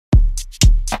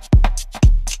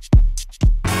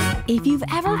If you've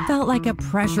ever felt like a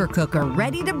pressure cooker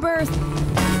ready to burst,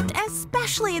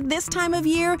 especially at this time of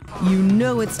year, you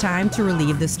know it's time to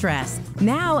relieve the stress.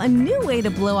 Now, a new way to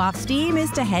blow off steam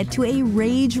is to head to a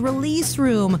rage release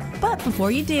room. But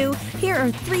before you do, here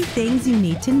are 3 things you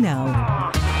need to know.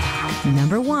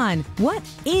 Number 1, what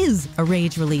is a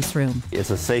rage release room? It's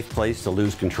a safe place to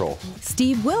lose control.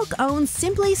 Steve Wilk owns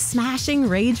Simply Smashing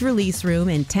Rage Release Room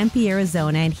in Tempe,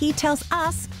 Arizona, and he tells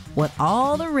us what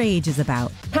all the rage is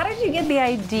about. How did you get the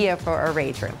idea for a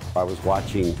rage room? I was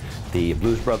watching the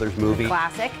Blues Brothers movie.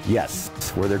 Classic. Yes,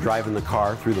 where they're driving the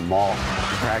car through the mall,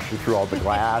 crashing through all the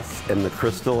glass and the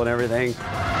crystal and everything.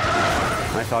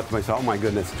 And I thought to myself, oh my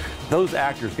goodness, those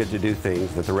actors get to do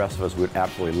things that the rest of us would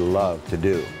absolutely love to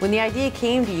do. When the idea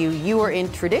came to you, you were in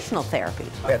traditional therapy.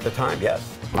 At the time,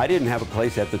 yes. I didn't have a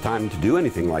place at the time to do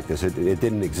anything like this. It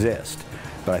didn't exist,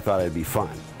 but I thought it'd be fun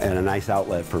and a nice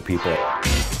outlet for people.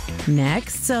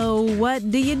 Next, so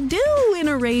what do you do in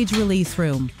a rage release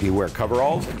room? You wear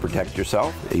coveralls to protect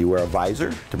yourself. You wear a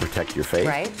visor to protect your face.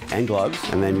 Right. And gloves,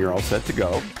 and then you're all set to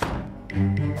go.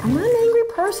 I'm not an angry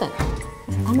person.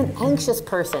 I'm an anxious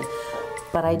person.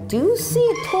 But I do see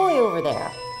a toy over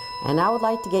there, and I would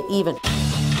like to get even.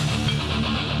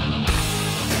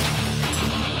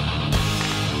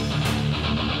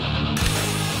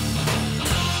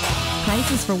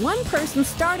 Prices for one person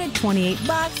start at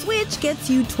 $28, which gets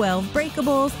you 12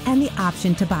 breakables and the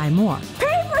option to buy more.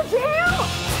 Paper jail!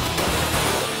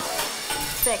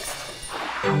 6.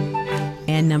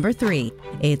 And number 3,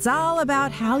 it's all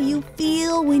about how you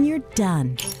feel when you're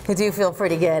done. I do feel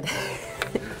pretty good.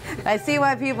 I see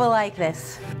why people like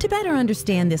this. To better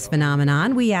understand this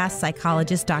phenomenon, we asked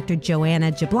psychologist Dr.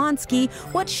 Joanna Jablonski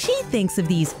what she thinks of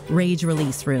these rage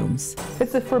release rooms.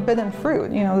 It's a forbidden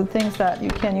fruit, you know, the things that you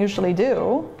can't usually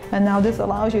do. And now this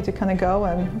allows you to kind of go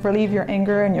and relieve your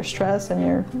anger and your stress and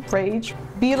your rage.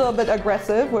 Be a little bit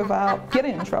aggressive without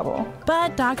getting in trouble.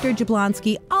 But Dr.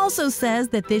 Jablonski also says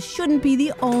that this shouldn't be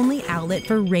the only outlet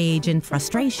for rage and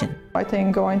frustration. I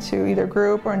think going to either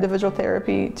group or individual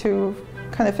therapy to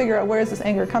kind of figure out where is this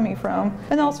anger coming from.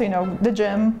 And also, you know, the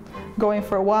gym, going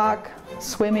for a walk,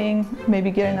 swimming,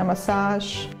 maybe getting a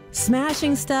massage.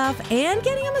 Smashing stuff and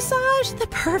getting a massage, the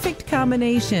perfect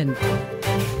combination.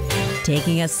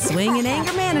 Taking a swing in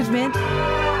anger management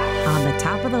on the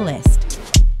top of the list.